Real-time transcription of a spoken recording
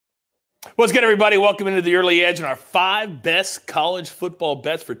What's good, everybody? Welcome into the Early Edge and our 5 best college football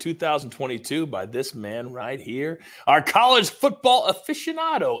bets for 2022 by this man right here, our college football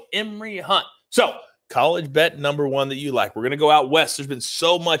aficionado, Emory Hunt. So, college bet number 1 that you like. We're going to go out west. There's been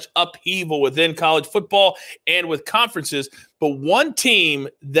so much upheaval within college football and with conferences, but one team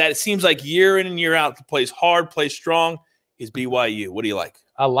that it seems like year in and year out plays hard, plays strong is BYU. What do you like?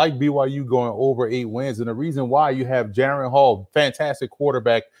 I like BYU going over 8 wins, and the reason why, you have Jaron Hall, fantastic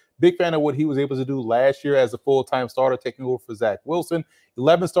quarterback. Big fan of what he was able to do last year as a full-time starter, taking over for Zach Wilson.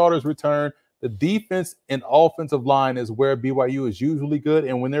 11 starters returned. The defense and offensive line is where BYU is usually good,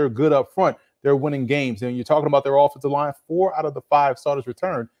 and when they're good up front, they're winning games. And you're talking about their offensive line, 4 out of the 5 starters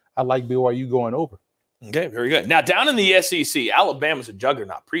returned. I like BYU going over. Okay, very good. Now, down in the SEC, Alabama's a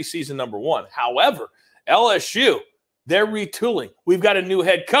juggernaut, preseason number 1. However, LSU, they're retooling. We've got a new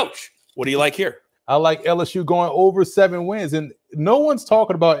head coach. What do you like here? I like LSU going over 7 wins, and no one's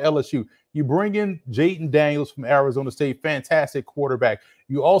talking about LSU. You bring in Jayden Daniels from Arizona State, fantastic quarterback.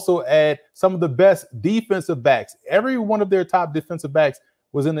 You also add some of the best defensive backs. Every one of their top defensive backs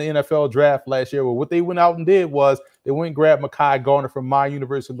was in the NFL draft last year. Well, what they went out and did was they went and grabbed Mekhi Garner from my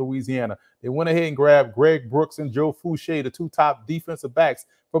University of Louisiana. They went ahead and grabbed Greg Brooks and Joe Fouché, the 2 top defensive backs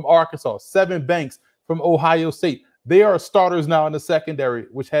from Arkansas, 7 Banks from Ohio State. They are starters now in the secondary,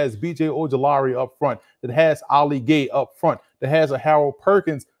 which has B.J. Ojulari up front, that has Ali Gay up front, that has a Harold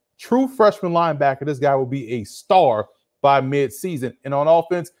Perkins, true freshman linebacker. This guy will be a star by mid-season. And on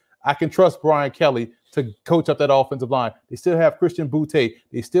offense, I can trust Brian Kelly to coach up that offensive line. They still have Christian Boutte.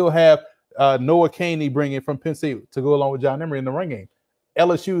 They still have Noah Caney bringing from Penn State to go along with John Emery in the run game.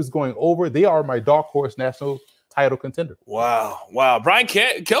 LSU is going over. They are my dark horse national title contender. Wow. Brian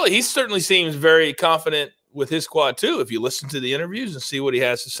Kelly, he certainly seems very confident with his squad too, if you listen to the interviews and see what he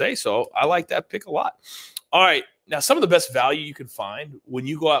has to say. So I like that pick a lot. All right. Now, some of the best value you can find when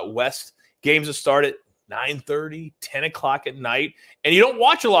you go out west, games that start at 9:30, 10 o'clock at night, and you don't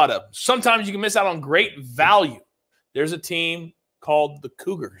watch a lot of them. Sometimes you can miss out on great value. There's a team called the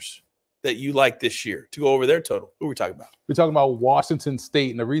Cougars that you like this year to go over their total. Who are we talking about? We're talking about Washington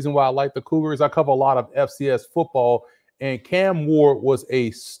State. And the reason why I like the Cougars, I cover a lot of FCS football, and Cam Ward was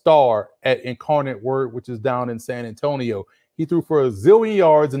a star at Incarnate Word, which is down in San Antonio. He threw for a zillion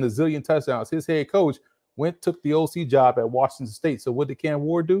yards and a zillion touchdowns. His head coach took the OC job at Washington State. So what did Cam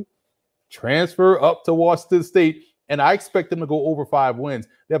Ward do? Transfer up to Washington State, and I expect them to go over 5 wins.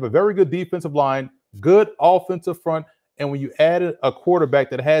 They have a very good defensive line, good offensive front, and when you add a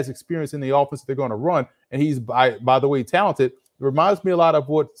quarterback that has experience in the offense that they're going to run, and he's, by the way, talented, it reminds me a lot of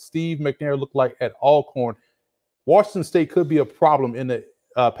what Steve McNair looked like at Alcorn. Washington State could be a problem in the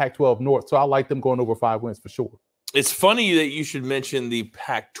Pac-12 North, so I like them going over 5 wins for sure. It's funny that you should mention the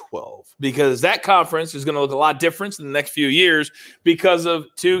Pac-12 because that conference is going to look a lot different in the next few years because of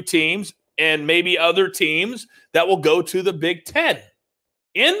 2 teams and maybe other teams that will go to the Big Ten.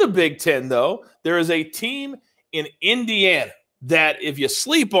 In the Big Ten, though, there is a team in Indiana that if you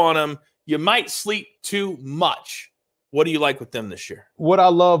sleep on them, you might sleep too much. What do you like with them this year? What I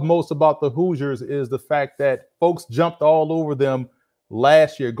love most about the Hoosiers is the fact that folks jumped all over them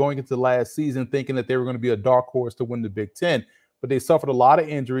last year, going into last season, thinking that they were going to be a dark horse to win the Big Ten. But they suffered a lot of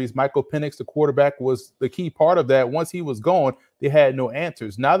injuries. Michael Penix, the quarterback, was the key part of that. Once he was gone, they had no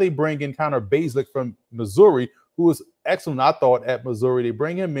answers. Now they bring in Connor Baselick from Missouri, who was excellent, I thought, at Missouri. They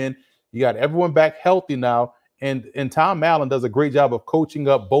bring him in. You got everyone back healthy now. And Tom Allen does a great job of coaching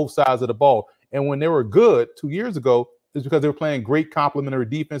up both sides of the ball. And when they were good 2 years ago, it's because they were playing great complementary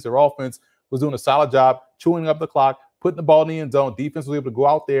defense. Their offense was doing a solid job, chewing up the clock, putting the ball in the end zone. Defense was able to go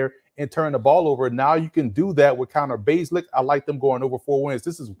out there and turn the ball over. Now you can do that with Connor Baselick. I like them going over 4 wins.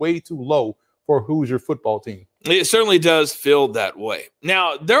 This is way too low for a Hoosier football team. It certainly does feel that way.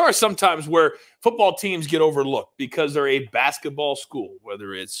 Now, there are some times where football teams get overlooked because they're a basketball school,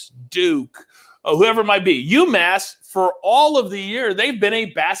 whether it's Duke, whoever it might be. UMass, for all of the year, they've been a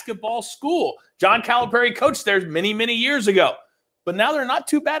basketball school. John Calipari coached there many, many years ago. But now they're not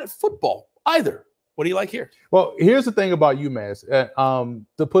too bad at football either. What do you like here? Well, here's the thing about UMass.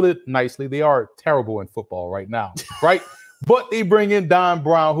 To put it nicely, they are terrible in football right now, right? But they bring in Don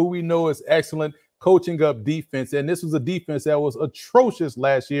Brown, who we know is excellent, coaching up defense. And this was a defense that was atrocious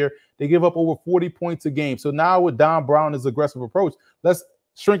last year. They give up over 40 points a game. So now with Don Brown's aggressive approach, let's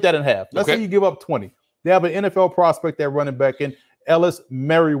shrink that in half. Let's say you give up 20. They have an NFL prospect at running back in Ellis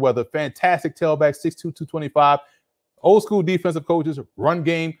Merriweather, fantastic tailback, 6'2", 225. Old school defensive coaches, run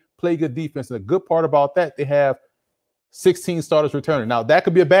game, play good defense. And the good part about that, they have 16 starters returning. Now, that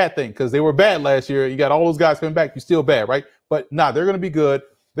could be a bad thing because they were bad last year. You got all those guys coming back. You're still bad, right? But they're going to be good.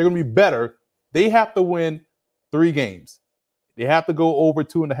 They're going to be better. They have to win 3 games. They have to go over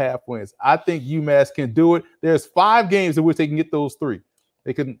 2.5 wins. I think UMass can do it. There's 5 games in which they can get those 3.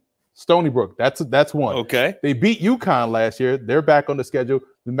 They can Stony Brook. That's one. Okay. They beat UConn last year. They're back on the schedule.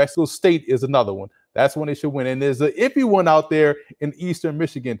 New Mexico State is another one. That's when they should win. And there's an iffy one out there in Eastern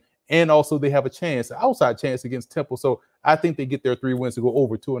Michigan. And also they have a chance, an outside chance against Temple. So I think they get their 3 wins to go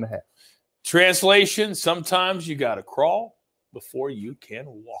over 2.5. Translation, sometimes you got to crawl before you can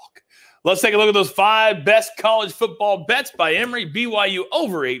walk. Let's take a look at those 5 best college football bets by Emory. BYU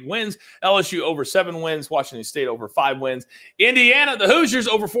over 8 wins. LSU over 7 wins. Washington State over 5 wins. Indiana, the Hoosiers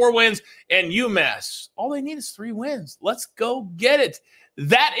over 4 wins. And UMass, all they need is 3 wins. Let's go get it.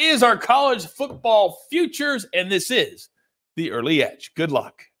 That is our college football futures, and this is the Early Edge. Good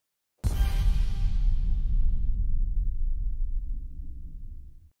luck.